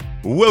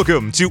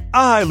Welcome to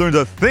I Learned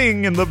a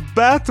Thing in the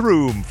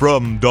Bathroom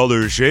from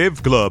Dollar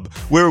Shave Club,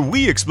 where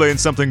we explain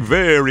something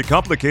very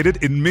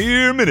complicated in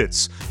mere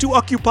minutes to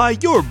occupy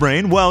your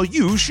brain while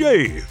you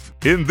shave.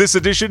 In this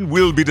edition,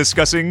 we'll be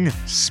discussing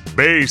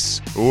space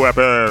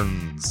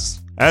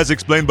weapons, as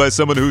explained by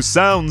someone who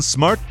sounds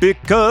smart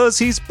because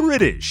he's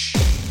British.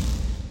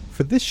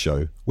 For this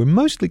show, we're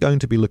mostly going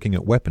to be looking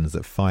at weapons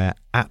that fire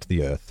at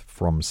the Earth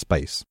from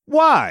space.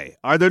 Why?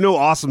 Are there no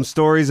awesome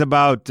stories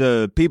about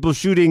people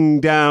shooting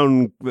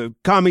down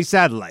commie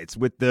satellites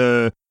with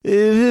the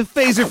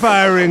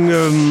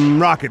phaser-firing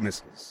rocket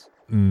missiles?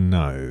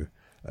 No.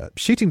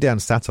 Shooting down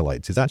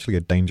satellites is actually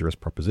a dangerous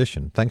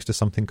proposition thanks to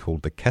something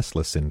called the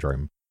Kessler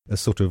syndrome, a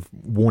sort of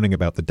warning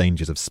about the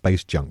dangers of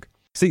space junk.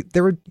 See,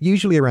 there are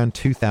usually around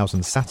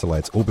 2,000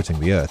 satellites orbiting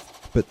the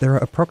Earth, but there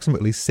are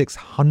approximately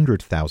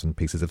 600,000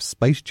 pieces of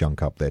space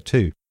junk up there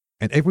too.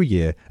 And every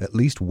year, at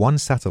least one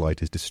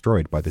satellite is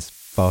destroyed by this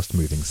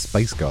fast-moving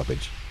space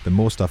garbage. The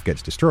more stuff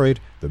gets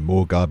destroyed, the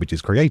more garbage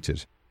is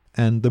created,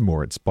 and the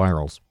more it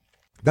spirals.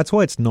 That's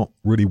why it's not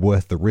really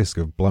worth the risk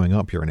of blowing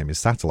up your enemy's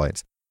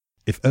satellites.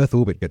 If Earth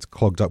orbit gets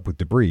clogged up with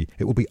debris,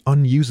 it will be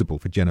unusable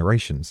for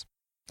generations.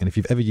 And if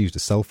you've ever used a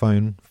cell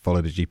phone,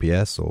 followed a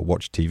GPS, or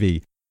watched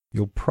TV,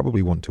 you'll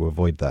probably want to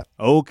avoid that.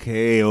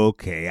 Okay,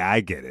 I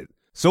get it.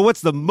 So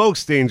what's the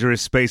most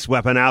dangerous space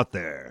weapon out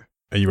there?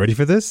 Are you ready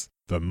for this?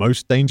 The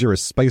most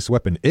dangerous space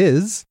weapon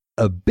is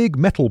a big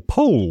metal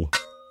pole.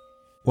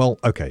 Well,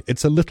 okay,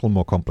 it's a little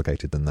more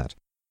complicated than that.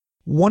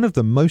 One of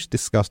the most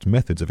discussed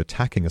methods of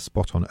attacking a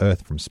spot on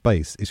Earth from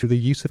space is through the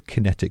use of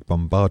kinetic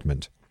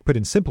bombardment. Put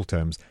in simple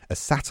terms, a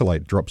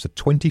satellite drops a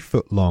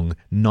 20-foot-long,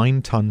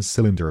 9-ton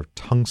cylinder of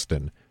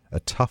tungsten, a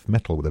tough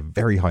metal with a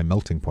very high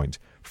melting point,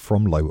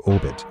 from low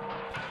orbit.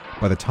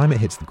 By the time it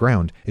hits the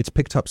ground, it's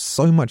picked up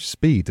so much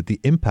speed that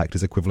the impact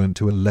is equivalent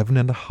to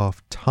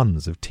 11.5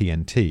 tons of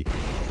TNT.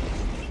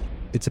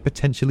 It's a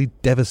potentially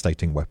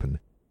devastating weapon,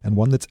 and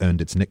one that's earned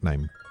its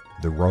nickname,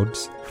 the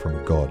Rods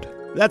from God.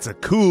 That's a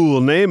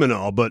cool name and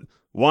all, but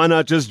why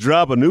not just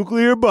drop a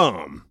nuclear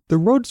bomb? The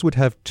Rods would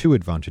have two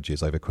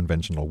advantages over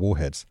conventional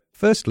warheads.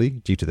 Firstly,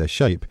 due to their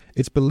shape,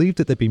 it's believed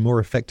that they'd be more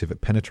effective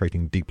at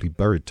penetrating deeply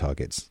buried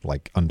targets,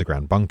 like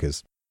underground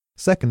bunkers.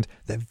 Second,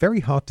 they're very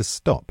hard to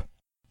stop.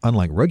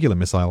 Unlike regular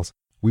missiles,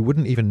 we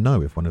wouldn't even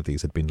know if one of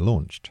these had been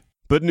launched.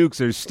 But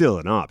nukes are still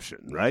an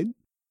option, right?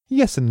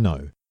 Yes and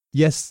no.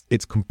 Yes,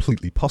 it's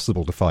completely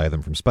possible to fire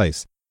them from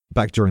space.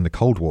 Back during the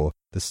Cold War,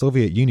 the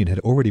Soviet Union had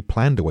already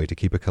planned a way to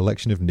keep a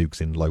collection of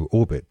nukes in low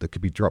orbit that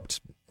could be dropped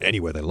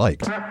anywhere they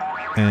liked.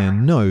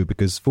 And no,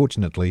 because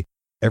fortunately,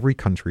 every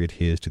country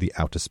adheres to the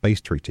Outer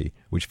Space Treaty,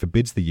 which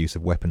forbids the use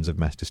of weapons of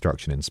mass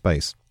destruction in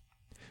space.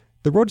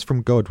 The Rods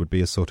from God would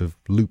be a sort of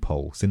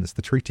loophole, since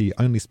the treaty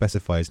only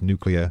specifies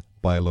nuclear,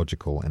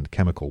 biological, and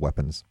chemical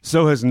weapons.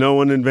 So has no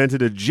one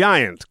invented a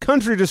giant,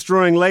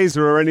 country-destroying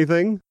laser or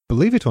anything?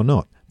 Believe it or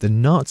not, the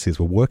Nazis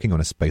were working on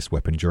a space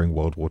weapon during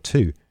World War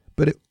II,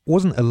 but it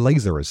wasn't a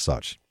laser as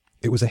such.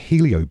 It was a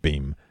helio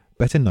beam,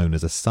 better known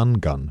as a sun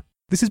gun.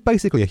 This is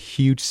basically a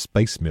huge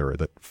space mirror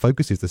that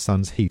focuses the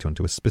sun's heat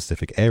onto a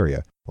specific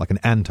area, like an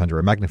ant under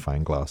a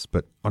magnifying glass,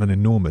 but on an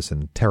enormous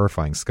and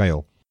terrifying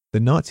scale. The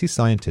Nazi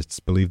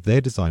scientists believed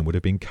their design would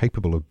have been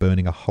capable of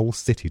burning a whole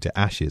city to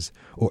ashes,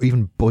 or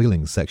even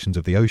boiling sections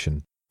of the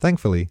ocean.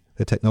 Thankfully,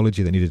 the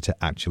technology that needed to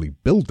actually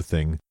build the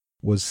thing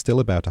was still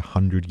about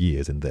 100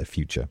 years in their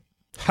future.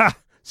 Ha!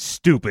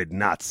 Stupid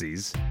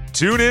Nazis.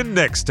 Tune in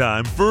next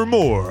time for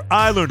more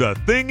I Learned a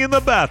Thing in the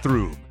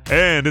Bathroom.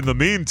 And in the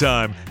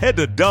meantime, head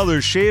to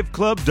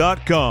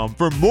dollarshaveclub.com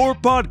for more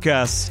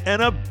podcasts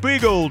and a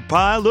big old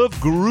pile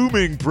of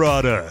grooming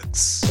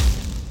products.